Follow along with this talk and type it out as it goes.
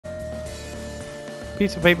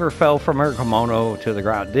piece of paper fell from her kimono to the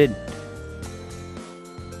ground. Did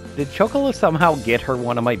Chocola somehow get her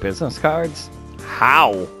one of my business cards?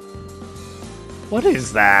 How? What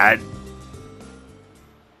is that?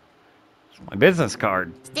 It's my business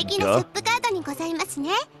card. Duh.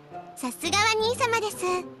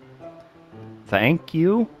 Thank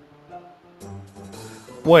you.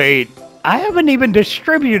 Wait, I haven't even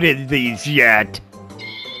distributed these yet.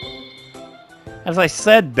 As I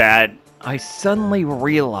said that, I suddenly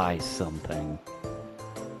realized something.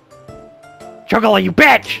 Chocola, you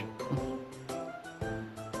bitch!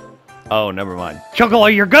 Oh, never mind.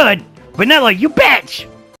 Chocola, you're good! Vanilla, you bitch!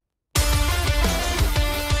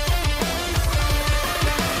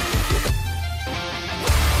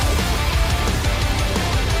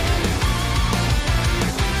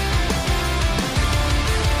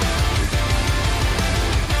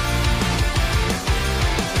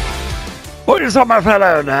 What is up, my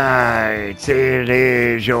fellow knights? It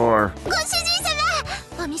is your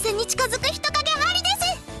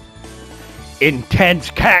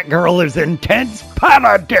intense cat girl is intense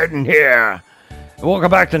paladin here. And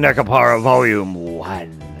welcome back to Nekopara Volume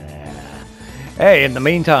 1. Hey, in the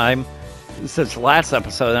meantime, since last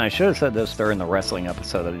episode, and I should have said this during the wrestling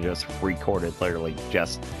episode that I just recorded, literally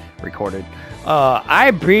just recorded,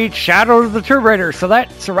 I beat Shadow of the Tomb Raider, so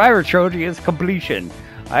that Survivor Trilogy is completion.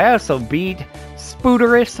 I also beat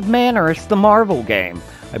Spooderus Manorus, the Marvel game.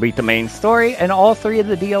 I beat the main story and all 3 of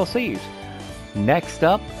the DLCs. Next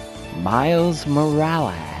up, Miles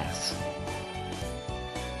Morales.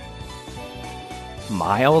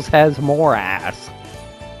 Miles has more ass.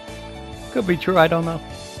 Could be true, I don't know.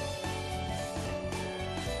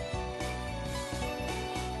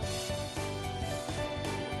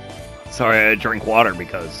 Sorry, I drink water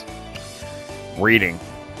because reading.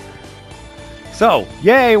 So,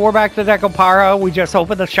 yay, we're back to Nekopara. We just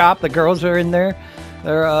opened the shop. The girls are in there.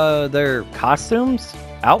 Their costumes,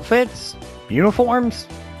 outfits, uniforms,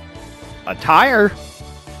 attire,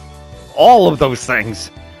 all of those things.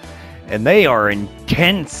 And they are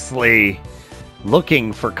intensely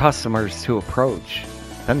looking for customers to approach.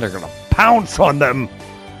 Then they're going to pounce on them.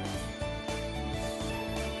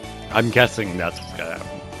 I'm guessing that's what's going to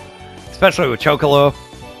happen. Especially with Chocolo.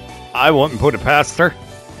 I wouldn't put it past her.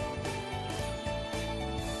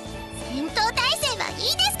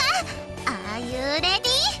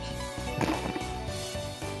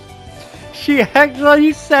 She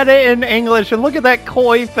actually said it in English, and look at that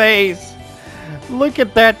coy face. Look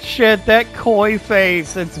at that shit, that coy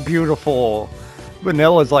face. It's beautiful.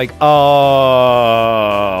 Vanilla's like,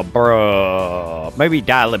 oh, bruh. Maybe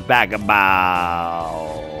dial it back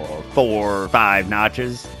about 4 or 5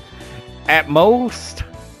 notches. At most,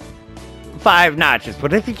 5 notches.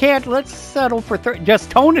 But if you can't, let's settle for 3. Just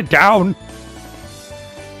tone it down.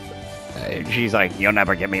 She's like, you'll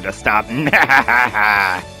never get me to stop.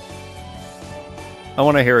 I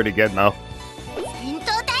want to hear it again, though.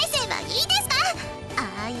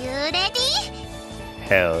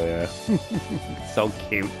 Hell yeah. So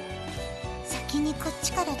cute.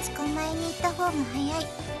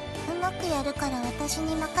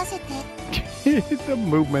 The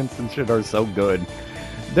movements and shit are so good.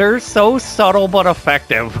 They're so subtle but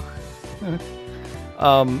effective.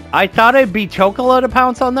 I thought it'd be Chocola to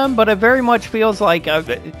pounce on them, but it very much feels like...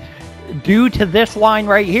 due to this line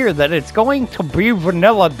right here, that it's going to be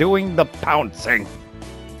Vanilla doing the pouncing.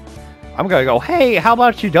 I'm gonna go, hey, how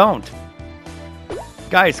about you don't?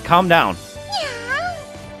 Guys, calm down. Yeah.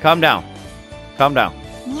 Calm down. Calm down.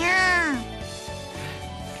 Yeah.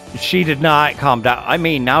 She did not calm down. I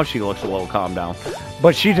mean, now she looks a little calmed down.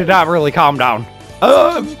 But she did not really calm down.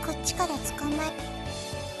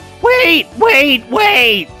 Wait!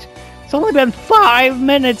 It's only been 5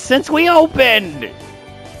 minutes since we opened!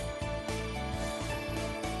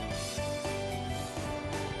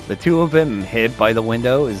 The 2 of them hid by the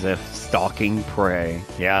window as if stalking prey.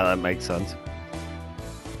 Yeah, that makes sense.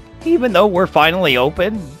 Even though we're finally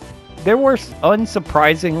open, there were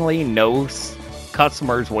unsurprisingly no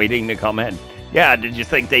customers waiting to come in. Yeah, did you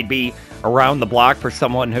think they'd be around the block for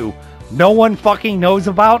someone who no one fucking knows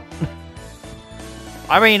about?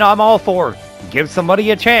 I mean, I'm all for give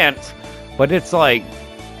somebody a chance, but it's like,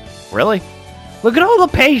 really? Look at all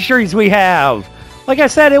the pastries we have! Like I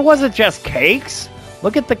said, it wasn't just cakes.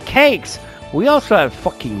 Look at the cakes. We also have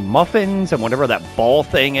fucking muffins and whatever that ball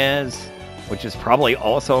thing is, which is probably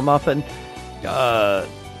also a muffin. Or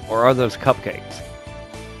are those cupcakes?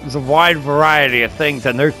 There's a wide variety of things,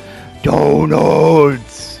 and there's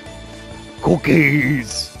donuts,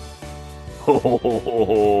 cookies.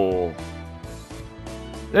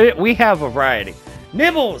 We have a variety.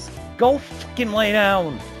 Nibbles, go fucking lay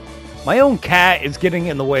down. My own cat is getting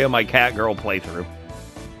in the way of my cat girl playthrough.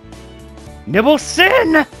 Nibble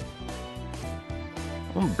Sin! I'm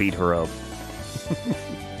gonna beat her up.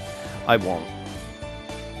 I won't.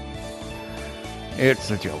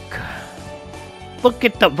 It's a joke. Look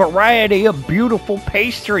at the variety of beautiful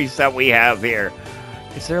pastries that we have here.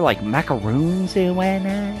 Is there like macaroons and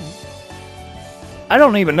whatnot? I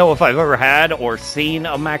don't even know if I've ever had or seen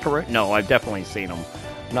a macaroon. No, I've definitely seen them.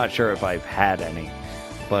 I'm not sure if I've had any.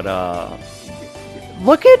 But,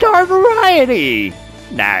 look at our variety!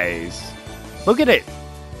 Nice. Look at it.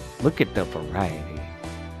 Look at the variety.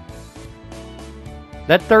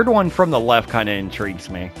 That third one from the left kind of intrigues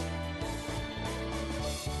me.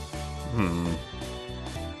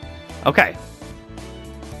 Okay.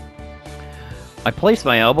 I placed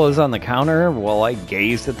my elbows on the counter while I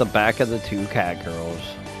gazed at the back of the two cat girls.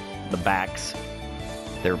 The backs.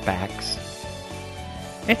 Their backs.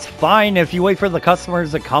 It's fine if you wait for the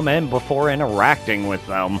customers to come in before interacting with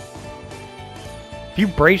them. If you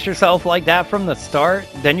brace yourself like that from the start,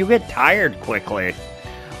 then you get tired quickly.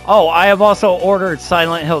 Oh, I have also ordered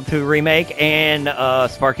Silent Hill 2 Remake and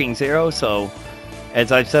Sparking Zero, so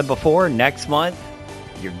as I've said before, next month,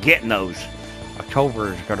 you're getting those.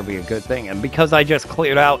 October is going to be a good thing. And because I just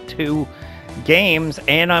cleared out 2 games,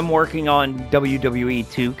 and I'm working on WWE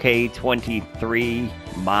 2K23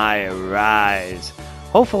 My Rise,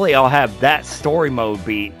 hopefully I'll have that story mode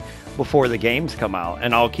beat before the games come out,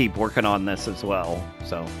 and I'll keep working on this as well.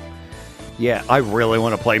 So, yeah, I really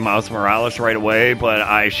want to play Miles Morales right away, but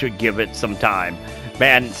I should give it some time.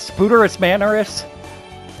 Man, Spooderus Manorus,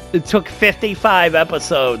 it took 55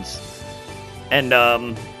 episodes. And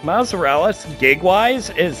Miles Morales, gig-wise,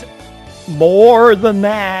 is more than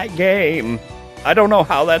that game. I don't know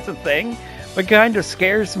how that's a thing, but kind of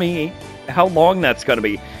scares me how long that's going to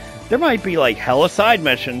be. There might be like hella side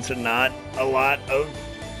missions and not a lot of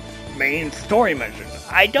main story missions.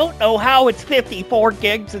 I don't know how it's 54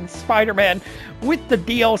 gigs in Spider-Man with the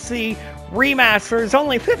DLC remaster is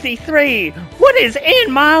only 53. What is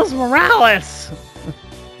in Miles Morales?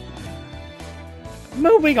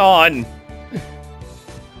 Moving on.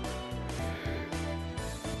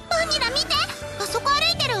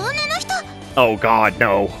 Oh god,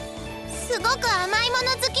 no.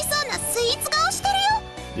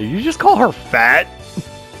 Did you just call her fat?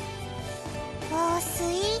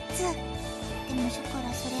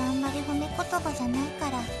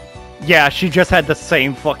 Yeah, she just had the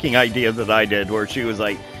same fucking idea that I did, where she was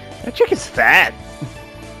like, that chick is fat.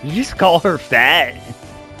 You just call her fat.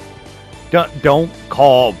 Don't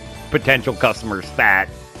call potential customers fat.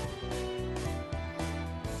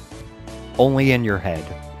 Only in your head.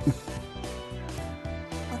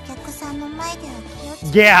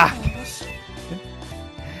 Yeah.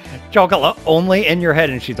 Chocolate only in your head,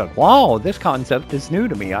 and she's like, wow, this concept is new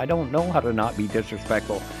to me. I don't know how to not be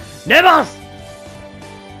disrespectful. Nibbles!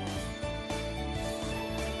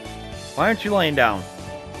 Why aren't you laying down?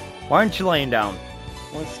 Why aren't you laying down?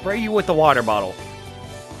 I'm gonna spray you with the water bottle.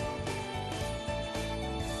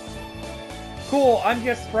 Cool, I'm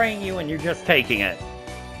just spraying you and you're just taking it.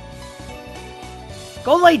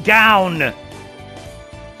 Go lay down!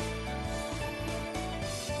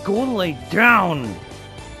 Go lay down!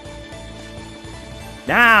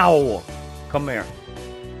 Now! Come here.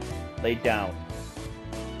 Lay down.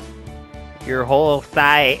 Your whole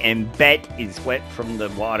thigh and butt is wet from the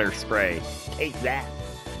water spray. Take that.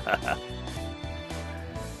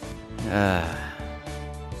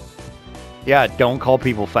 Yeah, don't call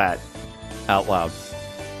people fat out loud.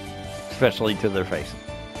 Especially to their face.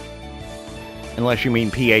 Unless you mean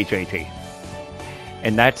PHAT.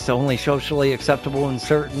 And that's only socially acceptable in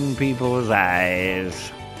certain people's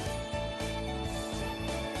eyes.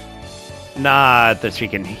 Not that she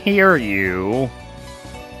can hear you.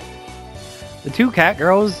 The two cat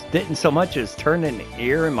girls didn't so much as turn an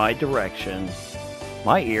ear in my direction.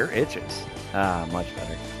 My ear itches. Ah, much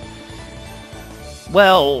better.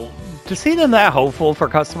 Well, to see them that hopeful for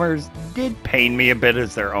customers did pain me a bit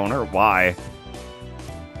as their owner. Why?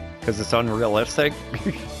 Because it's unrealistic?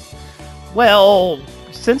 Well,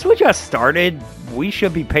 since we just started, we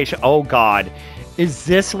should be patient. Oh god. Is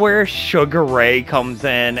this where Sugar Ray comes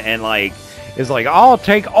in and like is like, I'll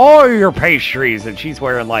take all your pastries, and she's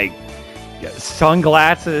wearing like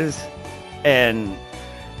sunglasses and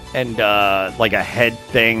like a head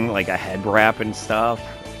thing, like a head wrap and stuff.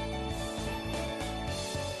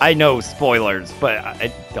 I know spoilers, but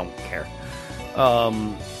I don't care.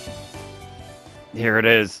 Here it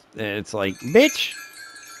is. It's like, bitch,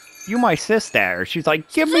 you my sister. She's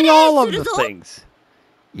like, give me all of the things.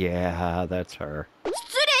 Yeah, that's her.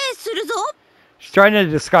 She's trying to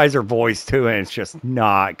disguise her voice too, and it's just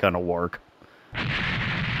not gonna work.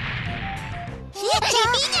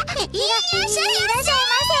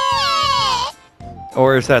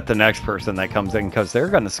 Or is that the next person that comes in? Because they're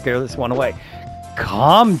gonna scare this one away.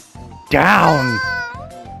 Calm down.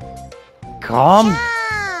 Calm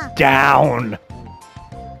down.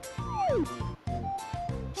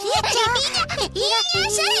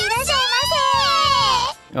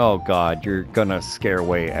 Oh god, you're gonna scare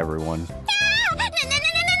away everyone.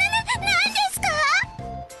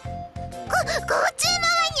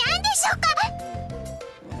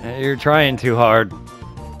 You're trying too hard.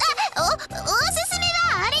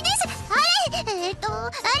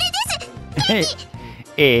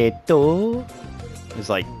 It's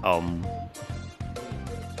like,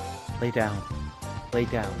 lay down, lay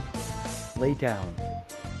down, lay down,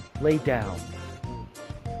 lay down.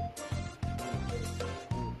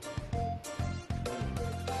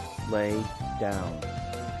 Lay down.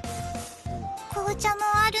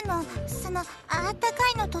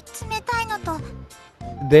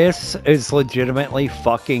 This is legitimately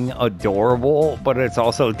fucking adorable, but it's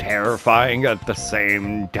also terrifying at the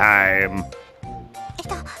same time.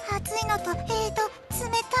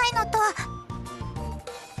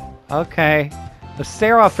 Okay. The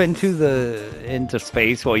stare off into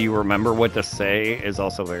space while you remember what to say is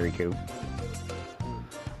also very cute.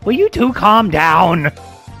 Will you two calm down?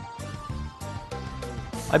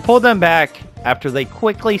 I pulled them back after they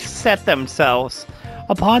quickly set themselves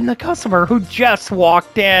upon the customer who just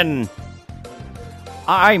walked in.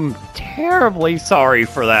 I'm terribly sorry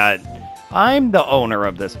for that. I'm the owner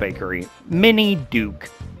of this bakery, Minnie Duke.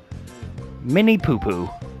 Minnie Poo Poo.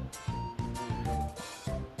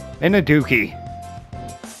 And a dookie.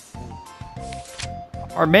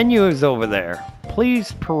 Our menu is over there.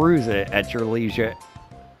 Please peruse it at your leisure.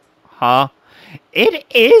 Huh? It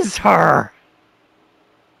is her!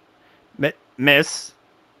 Miss.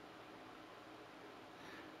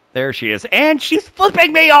 There she is. And she's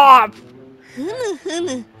flipping me off!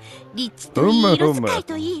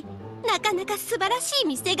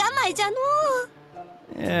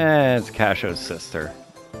 Yeah, it's Casho's sister.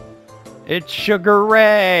 It's Sugar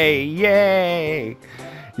Ray! Yay!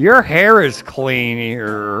 Your hair is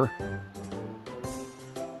cleaner.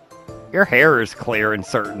 Your hair is clear in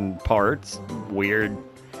certain parts. Weird.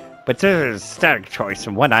 But this is a static choice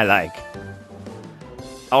and one I like.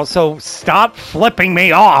 Also, stop flipping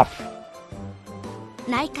me off!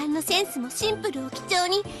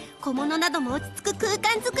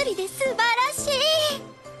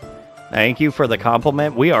 Thank you for the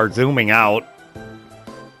compliment. We are zooming out.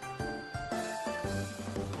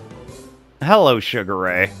 Hello, Sugar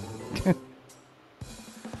Ray.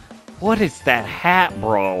 What is that hat,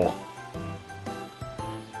 bro?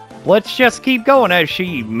 Let's just keep going as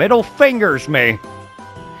she middle fingers me.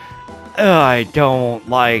 I don't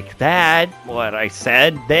like that, what I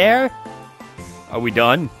said there. Are we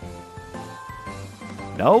done?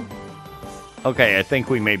 Nope. Okay, I think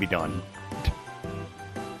we may be done.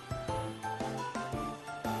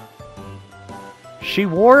 She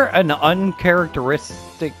wore an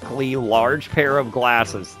uncharacteristically large pair of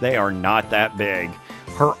glasses. They are not that big.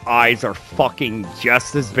 Her eyes are fucking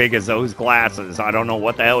just as big as those glasses. I don't know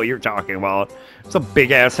what the hell you're talking about. Some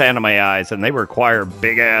big-ass anime eyes, and they require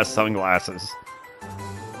big-ass sunglasses.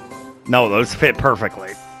 No, those fit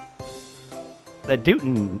perfectly. That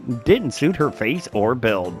didn't suit her face or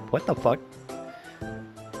build. What the fuck?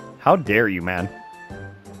 How dare you, man?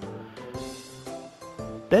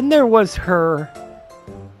 Then there was her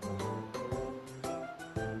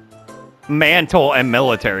mantle and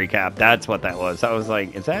military cap. That's what that was. I was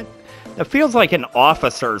like, is that... That feels like an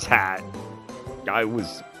officer's hat. I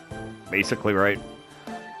was basically right.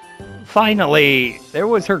 Finally, there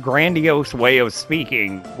was her grandiose way of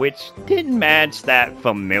speaking, which didn't match that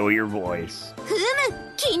familiar voice.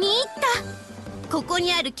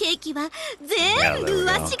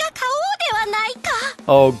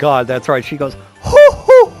 Oh god, that's right. She goes, hoo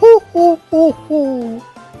hoo hoo hoo hoo hoo.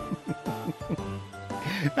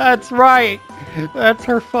 That's right. That's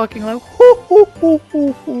her fucking like, hoo hoo hoo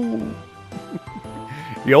hoo hoo.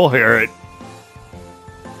 You'll hear it.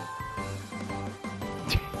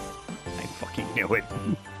 I fucking knew it.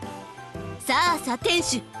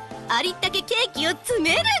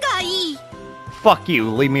 Fuck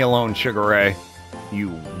you. Leave me alone, Sugar Ray. You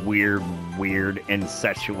weird,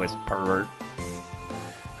 incestuous pervert.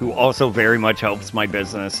 Who also very much helps my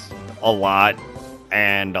business a lot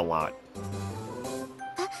and a lot.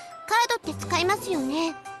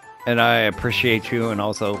 And I appreciate you, and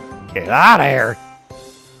also, get out of here!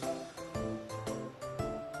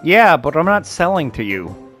 Yeah, but I'm not selling to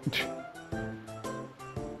you.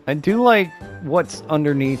 I do like what's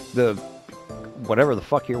underneath the whatever the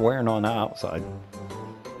fuck you're wearing on the outside.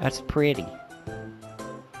 That's pretty.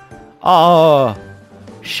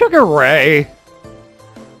 Sugar Ray,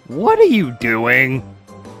 what are you doing?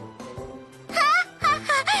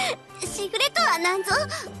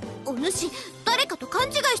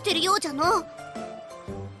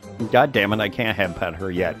 God damn it, I can't head pet her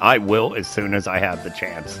yet. I will as soon as I have the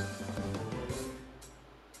chance.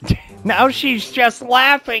 Now she's just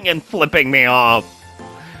laughing and flipping me off.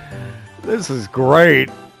 This is great.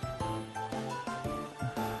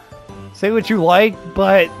 Say what you like,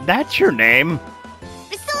 but that's your name.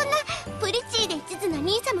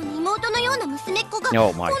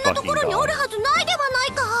 Oh my fucking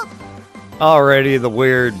god. Already the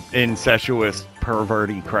weird, incestuous,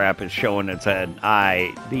 perverty crap is showing its head.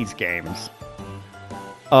 These games.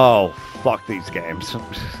 Oh, fuck these games.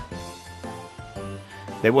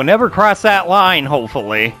 They will never cross that line,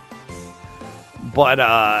 hopefully. But,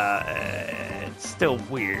 it's still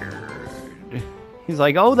weird. He's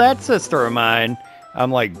like, oh, that sister of mine.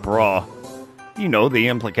 I'm like, bruh, you know the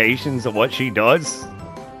implications of what she does?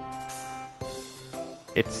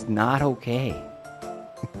 It's not okay.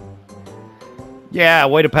 Yeah,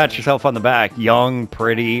 way to pat yourself on the back. Young,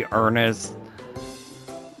 pretty, earnest.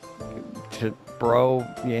 Bro,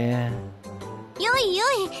 yeah.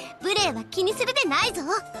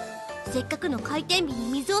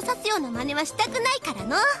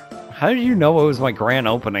 How did you know it was my grand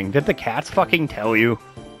opening? Did the cats fucking tell you?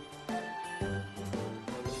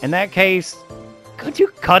 In that case, could you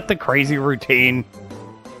cut the crazy routine?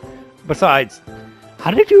 Besides, how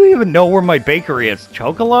did you even know where my bakery is?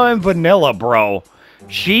 Chocolate and vanilla, bro.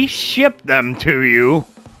 She shipped them to you,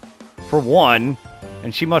 for one,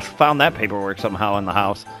 and she must have found that paperwork somehow in the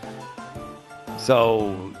house.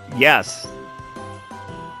 So, yes.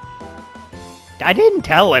 I didn't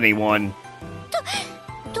tell anyone.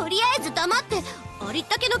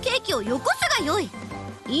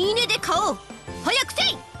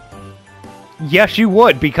 Yes, you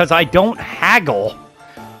would, because I don't haggle.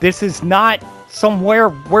 This is not somewhere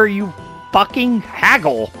where you fucking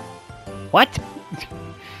haggle. What?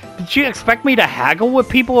 Did you expect me to haggle with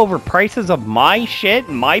people over prices of my shit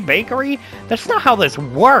in my bakery? That's not how this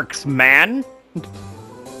works, man.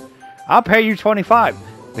 I'll pay you 25.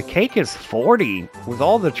 The cake is 40 with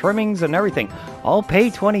all the trimmings and everything. I'll pay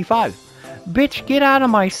 25. Bitch, get out of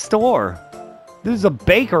my store. This is a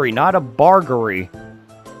bakery, not a bargery.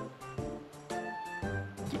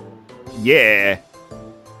 Yeah.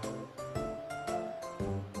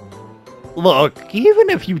 Look, even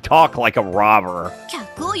if you talk like a robber.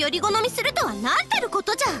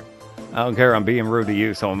 I don't care, I'm being rude to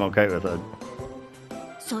you, so I'm okay with it.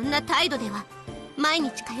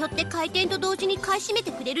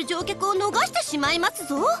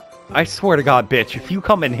 I swear to God, bitch, if you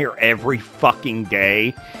come in here every fucking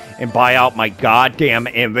day and buy out my goddamn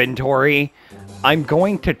inventory, I'm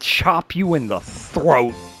going to chop you in the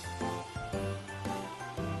throat.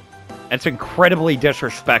 It's incredibly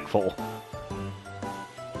disrespectful.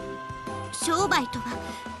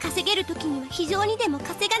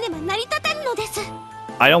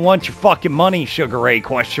 I don't want your fucking money, Sugar Ray,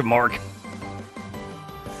 question mark.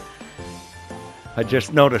 I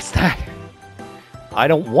just noticed that. I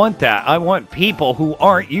don't want that. I want people who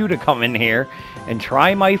aren't you to come in here and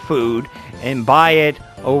try my food and buy it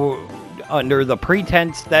under the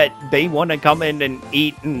pretense that they want to come in and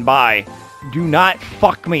eat and buy. Do not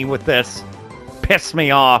fuck me with this. Piss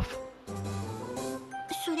me off.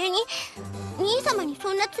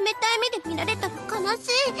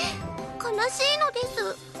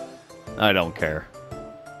 I don't care.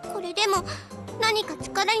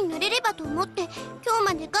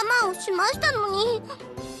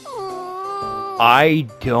 I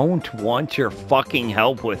don't want your fucking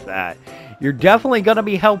help with that. You're definitely gonna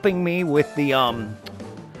be helping me with the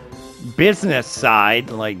business side,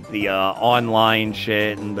 like the online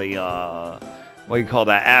shit and the what do you call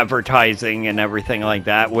that, advertising and everything like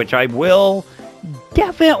that, which I will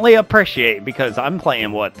definitely appreciate because I'm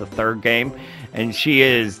playing the third game, and she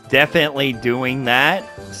is definitely doing that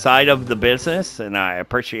side of the business, and I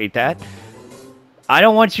appreciate that. I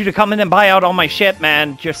don't want you to come in and buy out all my shit,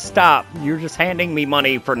 man. Just stop. You're just handing me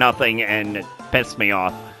money for nothing, and it pissed me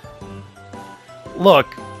off. Look,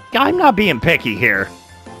 I'm not being picky here.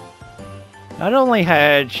 Not only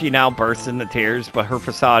had she now burst into tears, but her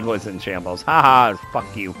facade was in shambles. Haha,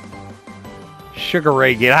 fuck you. Sugar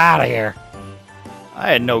Ray, get out of here.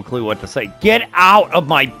 I had no clue what to say. Get out of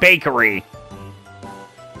my bakery!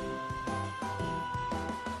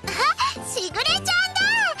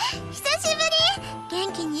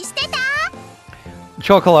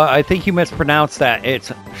 Chocolate, I think you mispronounced that.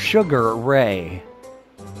 It's Sugar Ray.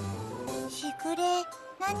 しぐれ、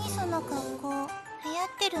何その格好、流行っ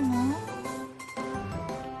てるの？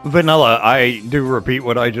 Vanilla, I do repeat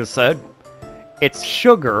what I just said. It's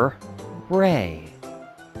Sugar Ray.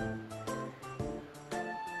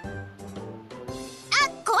 あ、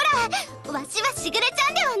こら、わしはしぐれち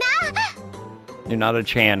ゃんではな。 You're not a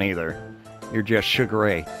Chan either. You're just Sugar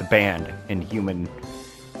Ray, the band, in human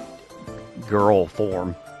girl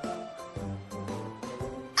form.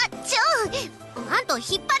 あ、ちょ、あんと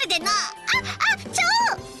引っ張るでな。あ、ちょ。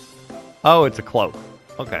 Oh, it's a cloak.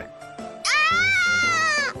 Okay.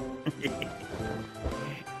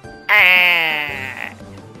 Ah!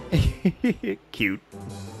 Cute.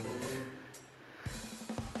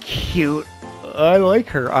 Cute. I like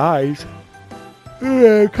her eyes.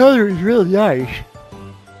 The color is really nice.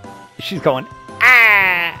 She's going,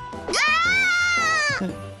 ah!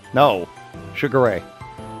 No. Sugar Ray.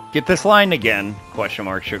 Get this line again. Question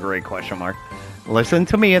mark, Sugar Ray, question mark. Listen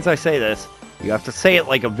to me as I say this. You have to say it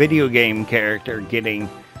like a video game character getting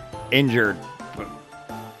injured.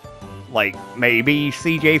 Like, maybe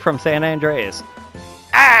CJ from San Andreas.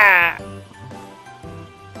 Ah!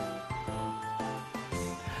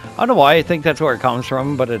 I don't know why I think that's where it comes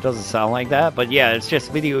from, but it doesn't sound like that. But yeah, it's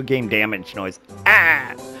just video game damage noise.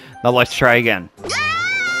 Ah! Now let's try again.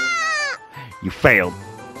 You failed.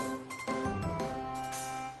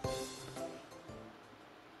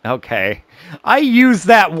 Okay. I use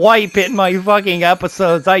that wipe in my fucking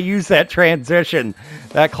episodes. I use that transition.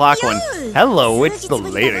 That clock one. Hello, it's the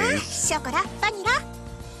ladies.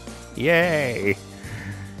 Yay.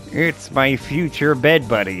 It's my future bed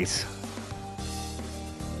buddies.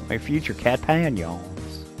 My future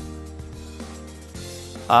companions.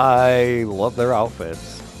 I love their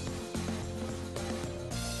outfits.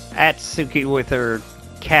 Atsuki with her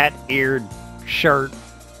cat-eared shirt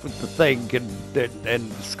with the thing and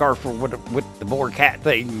the scarf with the more cat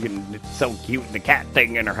thing, and it's so cute, and the cat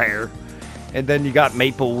thing in her hair. And then you got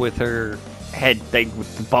Maple with her head thing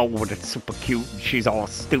with the bow, and it's super cute. And she's all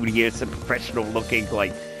studious and professional looking,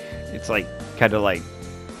 like it's like kind of like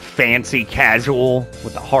fancy casual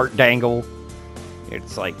with the heart dangle.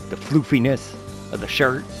 It's like the floofiness of the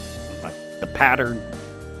shirt, like the pattern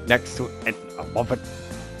next to it, and I love it.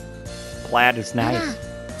 Plaid is nice.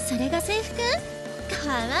 それが制服？か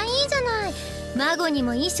わいいじゃない。孫に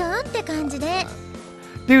も衣装って感じで。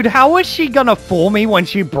 Dude, how was she gonna fool me when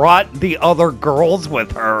she brought the other girls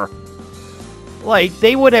with her? Like,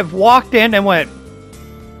 they would have walked in and went,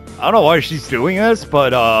 I don't know why she's doing this,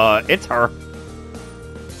 but, it's her.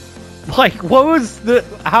 Like, what was the,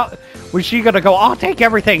 how, was she gonna go, I'll take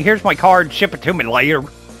everything, here's my card, ship it to me later,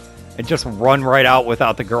 and just run right out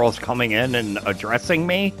without the girls coming in and addressing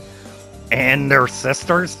me? And their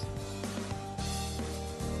sisters?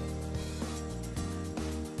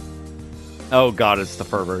 Oh god, it's the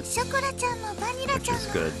pervert. Which is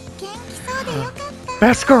good.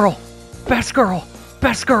 Best girl! Best girl!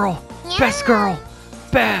 Best girl! Best girl!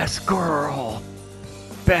 Best girl!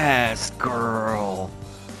 Best girl!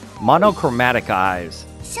 Monochromatic eyes.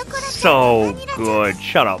 So good.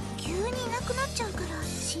 Shut up.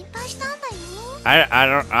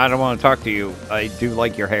 I don't want to talk to you. I do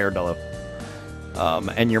like your hair, though.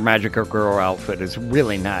 And your Magical Girl outfit is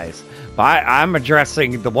really nice. But I'm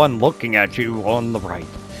addressing the one looking at you on the right.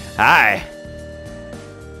 Hi.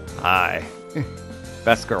 Hi.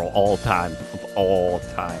 Best girl all time. Of all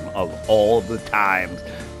time. Of all the times.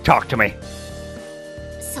 Talk to me.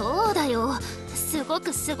 そうだよ。すご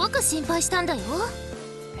く心配したんだよ。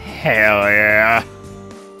Hell yeah.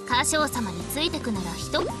 歌唱様についてくなら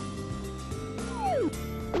人。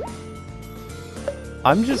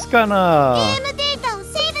 I'm just gonna... ゲームデータを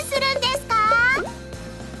セーブするんですか？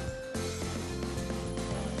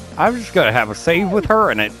 I'm just gonna have a save with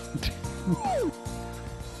her in it.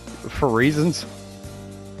 For reasons.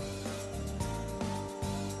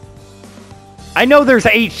 I know there's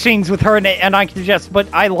 8 scenes with her in it, and I can just... But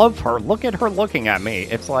I love her. Look at her looking at me.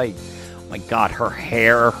 It's like... Oh my god, her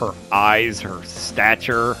hair, her eyes, her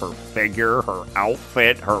stature, her figure, her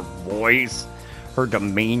outfit, her voice, her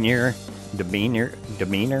demeanor. Demeanor.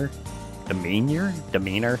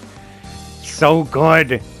 So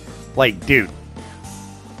good. Like, dude,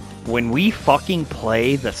 when we fucking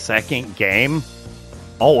play the second game,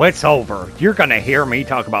 oh, it's over. You're gonna hear me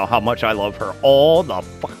talk about how much I love her all the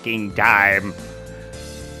fucking time.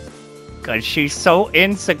 Cause she's so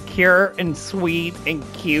insecure and sweet and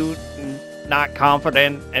cute and not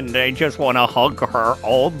confident, and I just want to hug her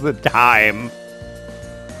all the time.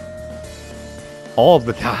 All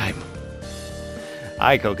the time.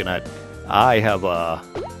 Hi, Coconut. I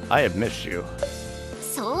have missed you.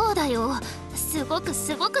 よ。すごく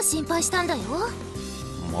心配したんだよ。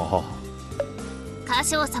も歌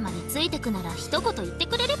唱様についてくなら一言言って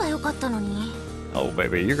くれればよかったのに。う、oh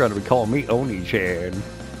baby, you're gonna be calling me Oni-chan.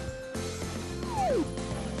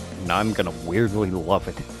 And I'm gonna weirdly love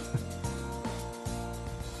it.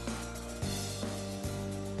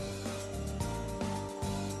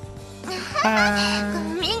 ご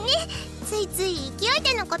めんね。ついつい勢い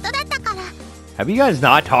でのことだったから。Have you guys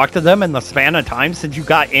not talked to them in the span of time since you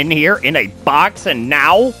got in here in a box and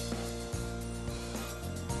now?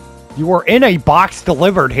 You were in a box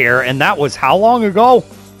delivered here, and that was how long ago?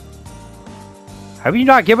 Have you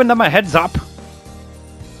not given them a heads up?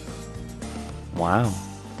 Wow.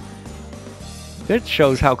 It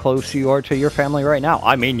shows how close you are to your family right now.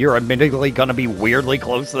 I mean, you're admittedly going to be weirdly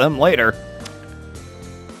close to them later.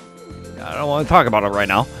 I don't want to talk about it right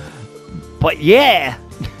now. But yeah!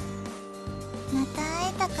 また会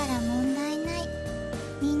えたから問題ない。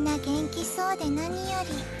みんな元気そうで何よ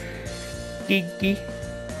り。Geeky.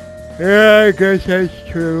 Yeah, I guess that's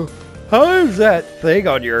true. How does that thing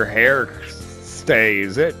on your hair stay?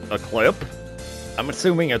 Is it a clip? I'm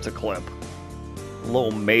assuming it's a clip. A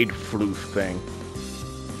little maid floof thing.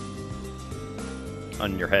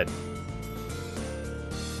 On your head.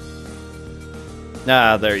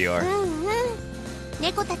 Ah, there you are.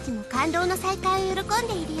 猫たちも感動の再会を喜ん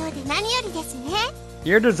でいるようで何よりですね。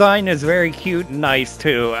Your design is very cute and nice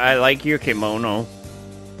too. I like your kimono.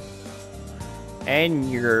 And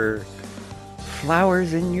your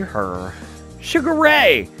flowers in your hair. Sugar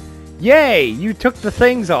Ray! Yay! You took the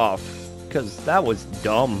things off. Because that was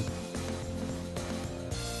dumb.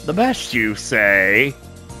 The best, you say?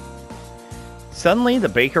 Suddenly the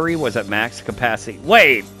bakery was at max capacity.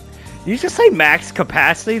 Wait! Did you just say max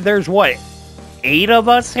capacity? There's what? 8 of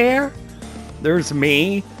us here? There's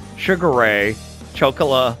me, Sugar Ray,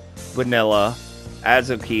 Chocola, Vanilla,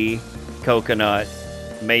 Azuki, Coconut,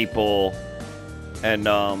 Maple, and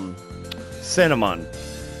Cinnamon.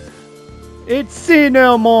 It's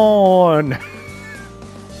Cinnamon!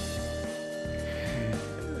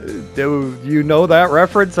 Do you know that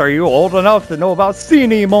reference? Are you old enough to know about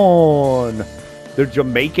Cinnamon? The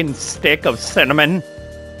Jamaican stick of cinnamon?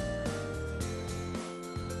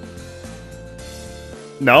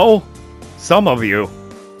 No? Some of you.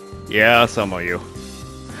 Yeah, some of you.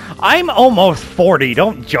 I'm almost 40,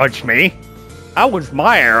 don't judge me. That was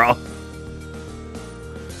my era.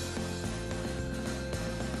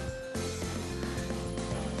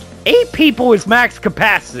 Eight people is max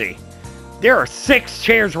capacity. There are 6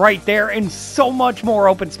 chairs right there and so much more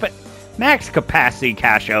open space. Max capacity,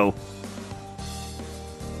 Casho.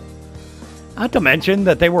 Not to mention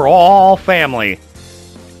that they were all family.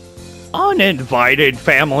 Uninvited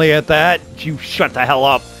family at that. You shut the hell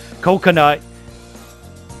up. Coconut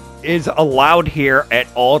is allowed here at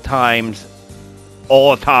all times.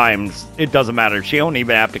 All times. It doesn't matter. She don't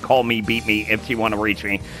even have to call me, beat me if she want to reach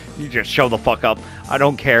me. You just show the fuck up. I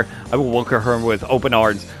don't care. I will welcome her with open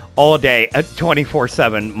arms all day at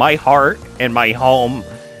 24/7. My heart and my home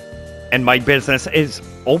and my business is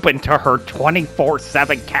open to her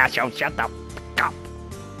 24/7. Casho, shut the fuck up.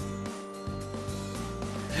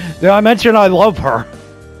 Did I mention I love her?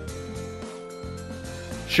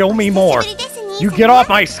 Show me more. You get off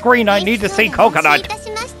my screen. I need to see Coconut.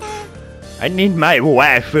 I need my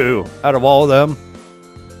waifu out of all of them.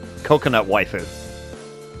 Coconut waifu.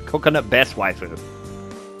 Coconut best waifu.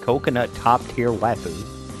 Coconut top tier waifu.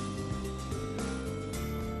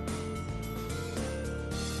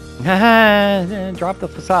 Drop the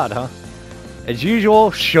facade, huh? As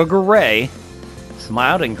usual, Sugar Ray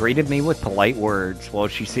smiled and greeted me with polite words while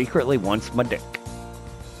she secretly wants my dick.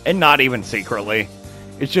 And not even secretly.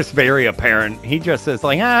 It's just very apparent. He just says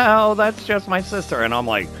like, oh, that's just my sister. And I'm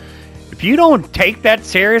like, if you don't take that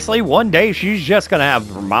seriously, one day she's just going to have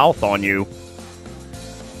her mouth on you.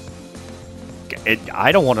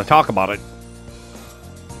 I don't want to talk about it.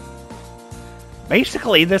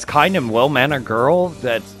 Basically, this kind and well-mannered girl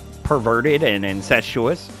that's perverted and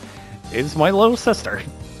incestuous is my little sister.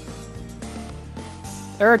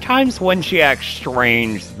 There are times when she acts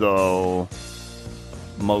strange, though.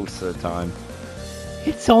 Most of the time.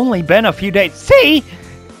 It's only been a few days. See?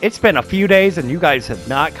 It's been a few days and you guys have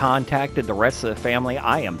not contacted the rest of the family.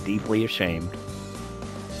 I am deeply ashamed.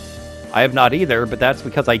 I have not either, but that's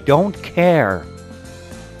because I don't care.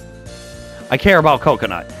 I care about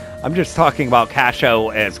Coconut. I'm just talking about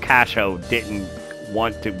Casho as Casho didn't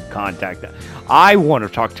want to contact them. I want to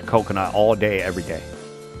talk to Coconut all day, every day.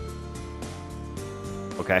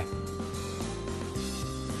 Okay.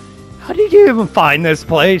 How did you even find this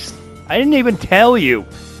place? I didn't even tell you.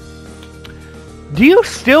 Do you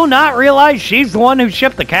still not realize she's the one who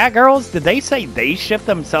shipped the cat girls? Did they say they shipped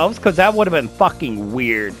themselves? Because that would have been fucking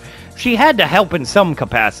weird. She had to help in some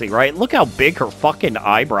capacity, right? Look how big her fucking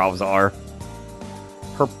eyebrows are.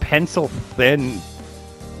 Her pencil thin,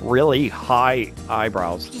 really high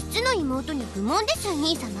eyebrows.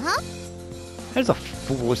 That's a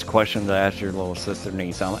foolish question to ask your little sister,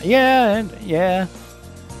 Nisama. Yeah.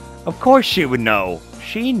 Of course she would know.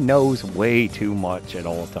 She knows way too much at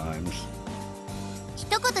all times.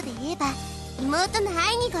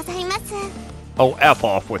 Oh, F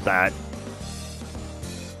off with that.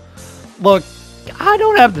 Look, I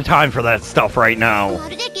don't have the time for that stuff right now.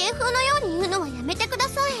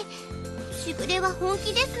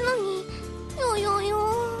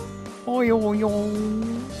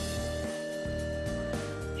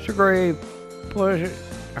 Shigure pushed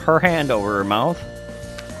her hand over her mouth.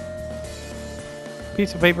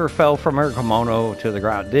 Piece of paper fell from her kimono to the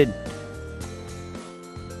ground. Did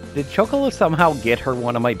Chocola somehow get her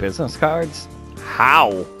one of my business cards?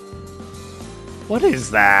 How? What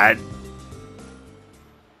is that?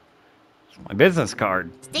 It's my business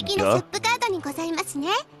card. Duh.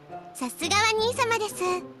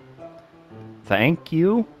 Thank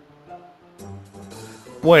you.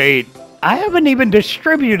 Wait, I haven't even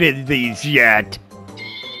distributed these yet.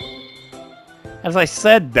 As I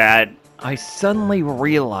said that, I suddenly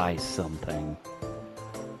realized something.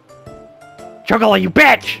 Chocola, you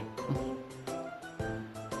bitch!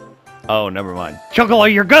 Oh, never mind. Chocola,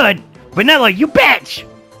 you're good! Vanilla, you bitch!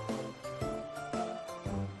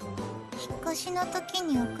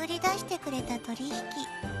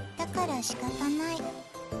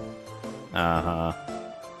 Uh-huh.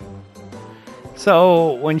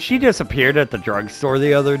 So, when she disappeared at the drugstore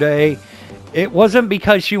the other day, it wasn't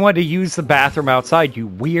because she wanted to use the bathroom outside, you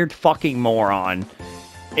weird fucking moron.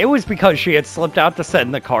 It was because she had slipped out to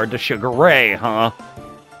send the card to Sugar Ray, huh?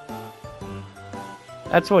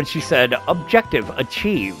 That's when she said, objective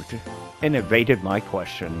achieved, and evaded my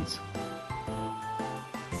questions.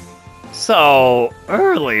 So,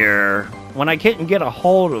 earlier, when I couldn't get a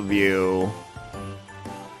hold of you,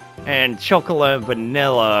 and Chocolate and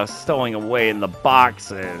Vanilla stowing away in the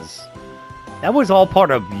boxes, that was all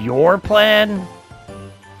part of your plan?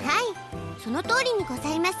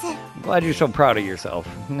 I'm glad you're so proud of yourself.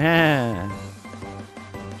 Nah.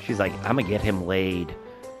 She's like, I'm gonna get him laid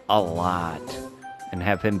a lot and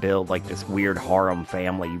have him build like this weird harem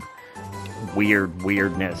family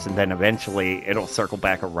weirdness, and then eventually it'll circle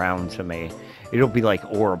back around to me. It'll be like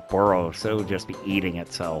Ouroboros, so it'll just be eating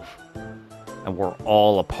itself. And we're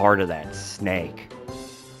all a part of that snake.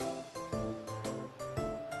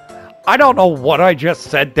 I don't know what I just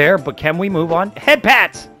said there, but can we move on? Head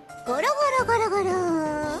pats!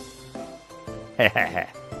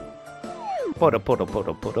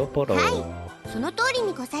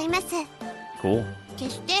 Cool.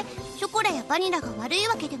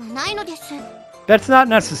 That's not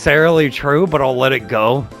necessarily true, but I'll let it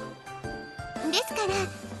go.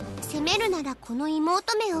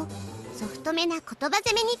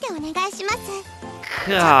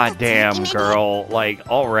 God damn, girl. Like,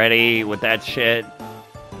 already with that shit.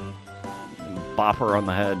 Bop her on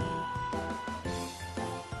the head.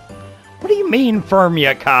 What do you mean, firm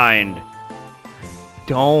ya kind?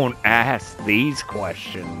 Don't ask these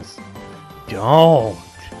questions. Don't.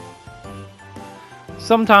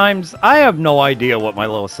 Sometimes I have no idea what my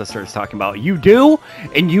little sister is talking about. You do,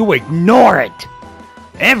 and you ignore it.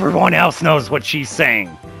 Everyone else knows what she's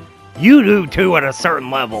saying. You do too at a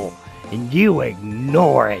certain level, and you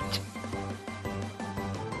ignore it.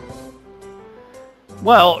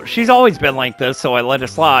 Well, she's always been like this, so I let it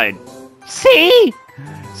slide. See?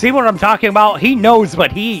 See what I'm talking about? He knows,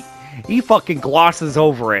 but he fucking glosses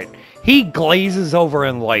over it. He glazes over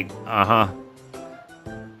and like, uh-huh.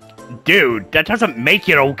 Dude, that doesn't make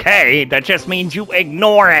it okay. That just means you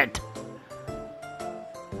ignore it.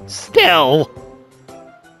 Still.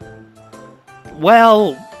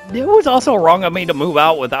 Well, it was also wrong of me to move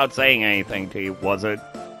out without saying anything to you, was it?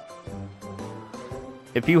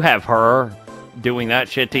 If you have her doing that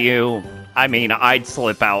shit to you, I mean, I'd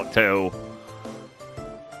slip out too.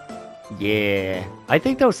 Yeah. I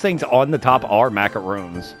think those things on the top are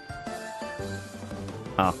macaroons.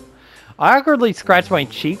 Huh. I awkwardly scratched my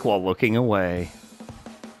cheek while looking away.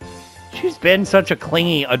 She's been such a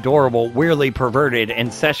clingy, adorable, weirdly perverted,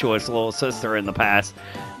 incestuous little sister in the past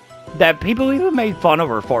that people even made fun of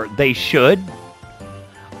her for it. They should.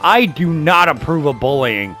 I do not approve of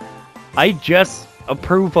bullying. I just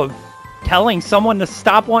approve of telling someone to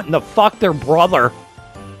stop wanting to fuck their brother.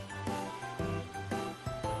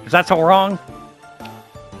 Is that so wrong?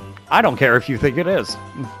 I don't care if you think it is.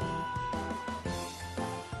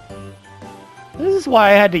 is why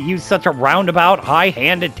I had to use such a roundabout,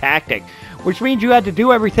 high-handed tactic. Which means you had to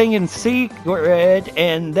do everything in secret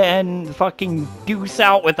and then fucking deuce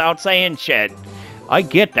out without saying shit. I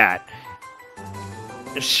get that.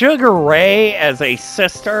 Sugar Ray, as a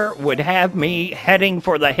sister, would have me heading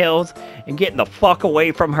for the hills and getting the fuck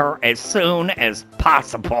away from her as soon as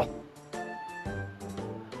possible.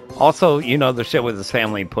 Also, you know, the shit with his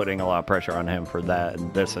family putting a lot of pressure on him for that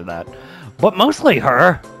and this or that. But mostly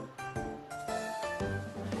her.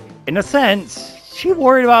 In a sense, she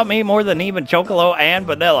worried about me more than even Chocolo and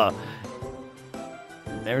Vanilla.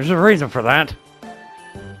 There's a reason for that.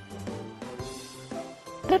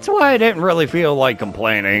 That's why I didn't really feel like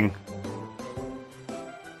complaining.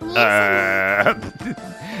 The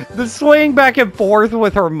swing back and forth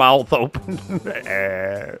with her mouth open.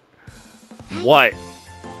 What?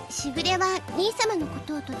 しぐれは兄様のこ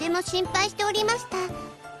とをとても心配しておりました。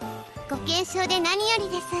ご健勝で何より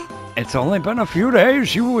です。It's only been a few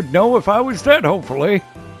days. You would know if I was dead, hopefully.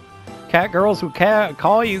 Cat girls who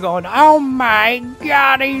call you going, oh my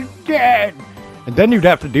god, he's dead. And then you'd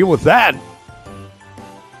have to deal with that.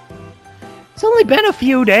 It's only been a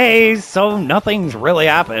few days, so nothing's really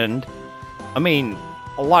happened. I mean,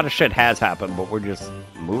 a lot of shit has happened, but we're just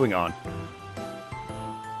moving on.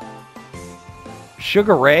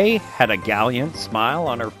 Sugar Ray had a gallant smile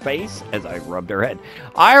on her face as I rubbed her head.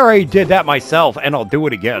 I already did that myself, and I'll do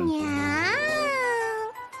it again.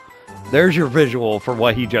 Yeah. There's your visual for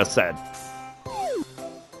what he just said.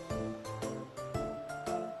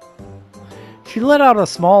 She let out a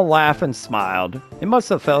small laugh and smiled. It must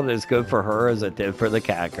have felt as good for her as it did for the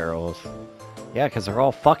cat girls. Yeah, because they're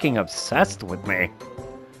all fucking obsessed with me.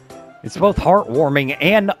 It's both heartwarming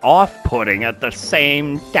and off-putting at the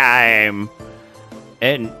same time.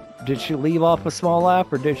 And did she leave off a small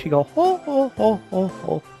laugh, or did she go, ho, ho, ho, ho,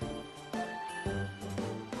 ho?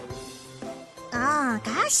 Ah,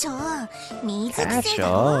 gosh,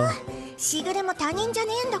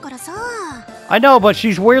 I know, but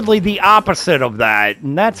she's weirdly the opposite of that,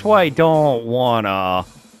 and that's why I don't wanna.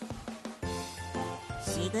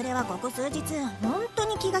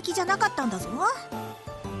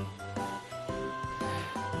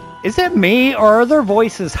 Is it me, or are their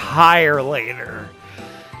voices higher later?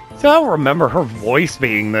 So I don't remember her voice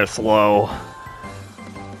being this low.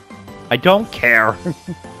 I don't care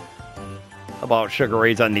about Sugar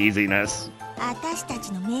Ray's uneasiness.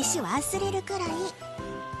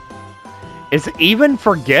 Is even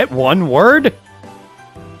forget one word?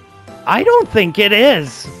 I don't think it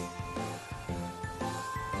is.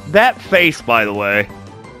 That face, by the way.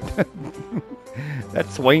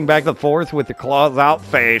 That swing back and forth with the claws out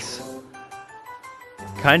face.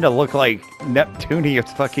 Kind of looked like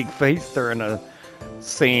Neptunia's fucking face during a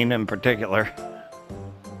scene in particular.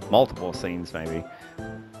 Multiple scenes, maybe.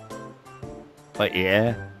 But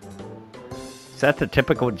yeah. Is that the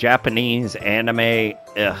typical Japanese anime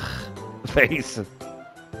face?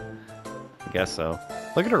 I guess so.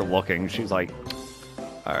 Look at her looking. She's like,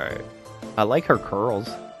 alright. I like her curls.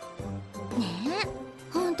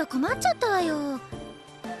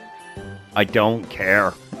 I don't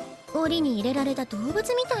care. I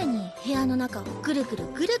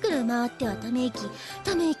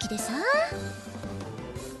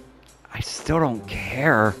still don't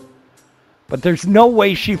care. But there's no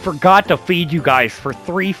way she forgot to feed you guys for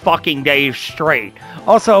 3 fucking days straight.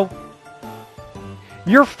 Also,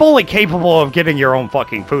 you're fully capable of getting your own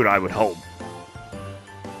fucking food, I would hope.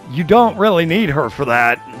 You don't really need her for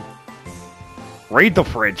that. Raid the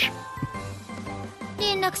fridge.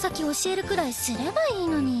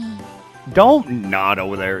 Don't nod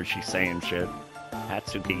over there, she's saying shit.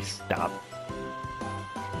 Hatsuki, stop.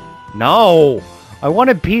 No! I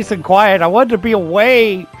wanted peace and quiet. I wanted to be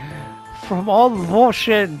away from all the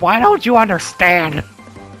bullshit. Why don't you understand?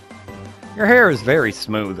 Your hair is very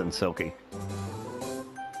smooth and silky.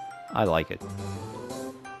 I like it.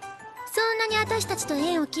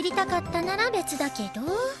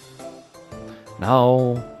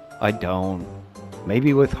 No, I don't.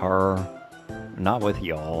 Maybe with her, not with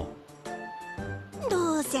y'all.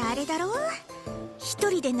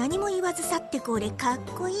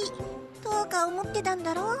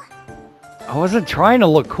 I wasn't trying to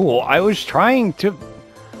look cool. I was trying to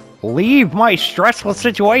leave my stressful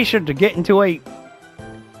situation to get into a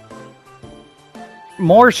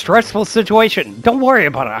more stressful situation. Don't worry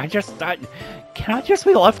about it. Can I just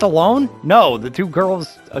be left alone? No, the 2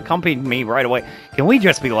 girls accompanied me right away. Can we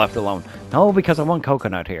just be left alone? No, because I want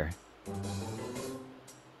Coconut here.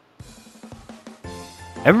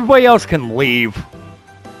 Everybody else can leave.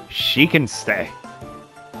 She can stay.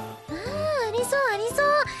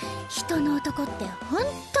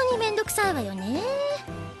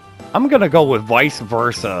 I'm gonna go with vice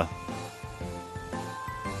versa.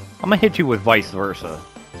 I'm gonna hit you with vice versa.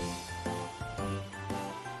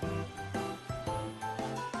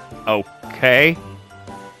 Okay.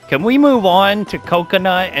 Can we move on to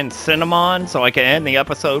coconut and cinnamon so I can end the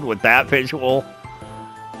episode with that visual?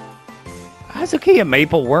 Azuki and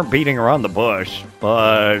Maple weren't beating around the bush,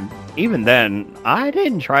 but even then, I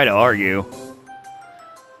didn't try to argue.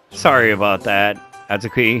 Sorry about that,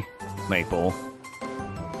 Azuki, Maple.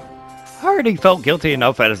 I already felt guilty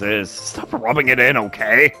enough as is. Stop rubbing it in,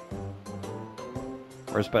 okay?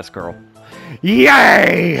 Where's best girl?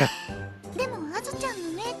 Yay! でもあずちゃんの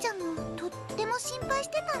姉ちゃんもとっても心配し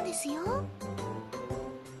てたんですよ。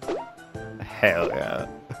 Hell yeah. ゲー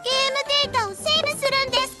ムデータをセーブする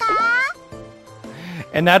んですか?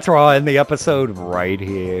 And that's where I'll end the episode right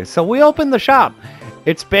here. So we opened the shop.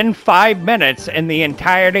 It's been 5 minutes and the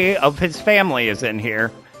entirety of his family is in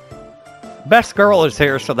here. Best girl is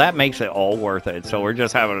here, so that makes it all worth it. So we're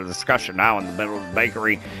just having a discussion now in the middle of the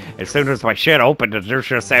bakery. As soon as my shit opened, there's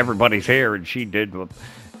just everybody's here, and she did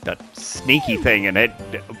that sneaky thing, and it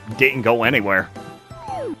didn't go anywhere.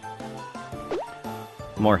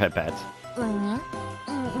 More headpads.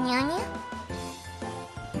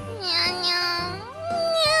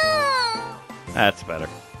 That's better.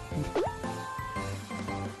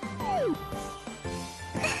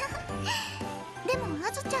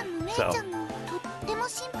 So.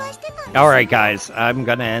 Alright guys, I'm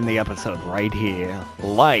gonna end the episode right here.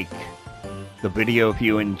 Like the video if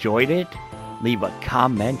you enjoyed it. Leave a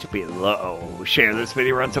comment below. Share this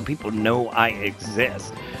video around so people know I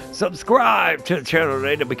exist. Subscribe to the channel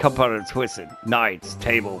today to become part of the Twisted Nights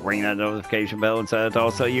table. Ring that notification bell and set it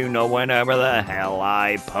also you know whenever the hell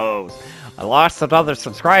I post. I lost another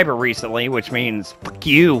subscriber recently, which means fuck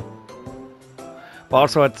you. But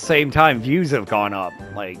also at the same time, views have gone up.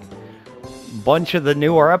 Like, a bunch of the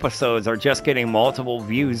newer episodes are just getting multiple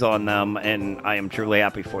views on them, and I am truly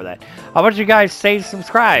happy for that. How about you guys stay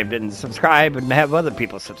subscribed and subscribe and have other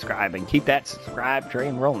people subscribe and keep that subscribe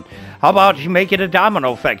train rolling? How about you make it a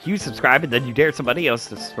domino effect? You subscribe, and then you dare somebody else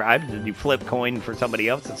to subscribe, and then you flip coin for somebody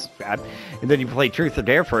else to subscribe, and then you play Truth or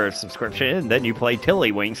Dare for a subscription, and then you play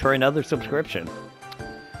Tiddlywinks for another subscription.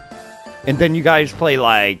 And then you guys play,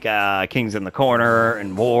 like, Kings in the Corner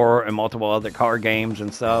and War and multiple other card games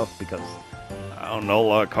and stuff, because I don't know a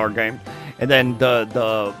lot of card games. And then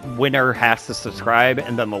the winner has to subscribe,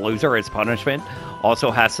 and then the loser, as punishment,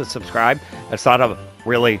 also has to subscribe. That's not a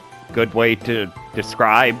really good way to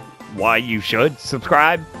describe why you should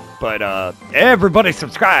subscribe, but everybody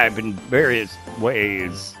subscribe in various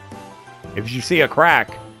ways. If you see a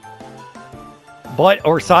crack, butt,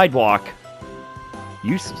 or sidewalk,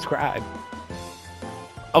 you subscribe.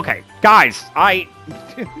 Okay, guys,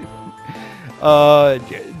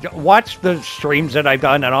 watch the streams that I've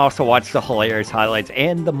done and also watch the hilarious highlights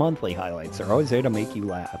and the monthly highlights. They're always there to make you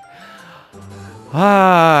laugh.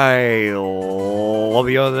 I love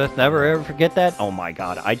you all to death. Never ever forget that. Oh my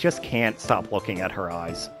god, I just can't stop looking at her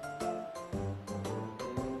eyes.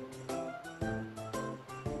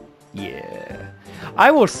 Yeah. I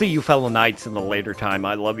will see you fellow knights in the later time.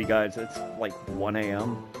 I love you guys. It's like 1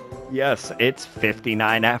 a.m. Yes, it's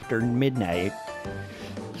 59 after midnight.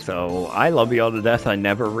 So, I love you all to death. I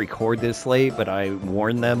never record this late, but I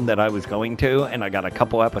warned them that I was going to, and I got a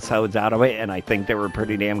couple episodes out of it, and I think they were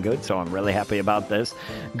pretty damn good, so I'm really happy about this.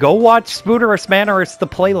 Go watch Spooderous Mannerist, the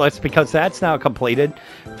playlist, because that's now completed.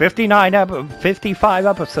 55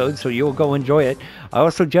 episodes, so you'll go enjoy it. I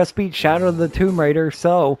also just beat Shadow of the Tomb Raider,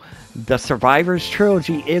 so the Survivors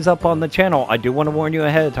Trilogy is up on the channel. I do want to warn you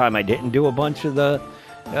ahead of time, I didn't do a bunch of the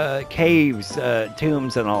caves,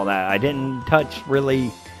 tombs, and all that. I didn't touch,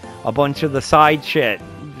 really, a bunch of the side shit,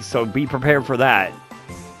 so be prepared for that.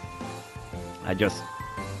 I just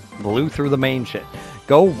blew through the main shit.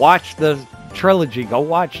 Go watch the trilogy. Go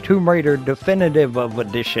watch Tomb Raider Definitive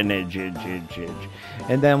Edition,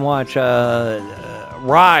 and then watch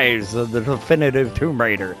Rise of the Definitive Tomb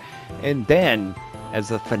Raider, and then as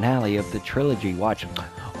the finale of the trilogy, watch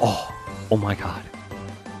oh my god,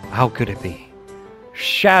 how could it be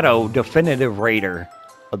Shadow Definitive Raider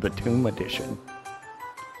of the Tomb Edition.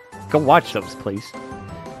 Go watch those, please.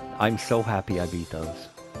 I'm so happy I beat those.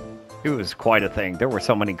 It was quite a thing. There were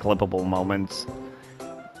so many clippable moments.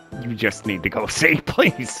 You just need to go see,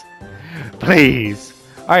 please. Please.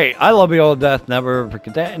 Alright, I love you all to death. Never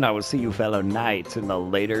forget that. And I will see you fellow knights in the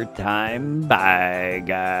later time. Bye,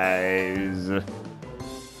 guys.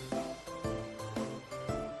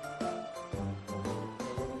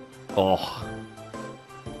 Oh.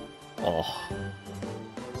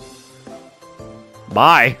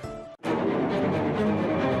 Bye.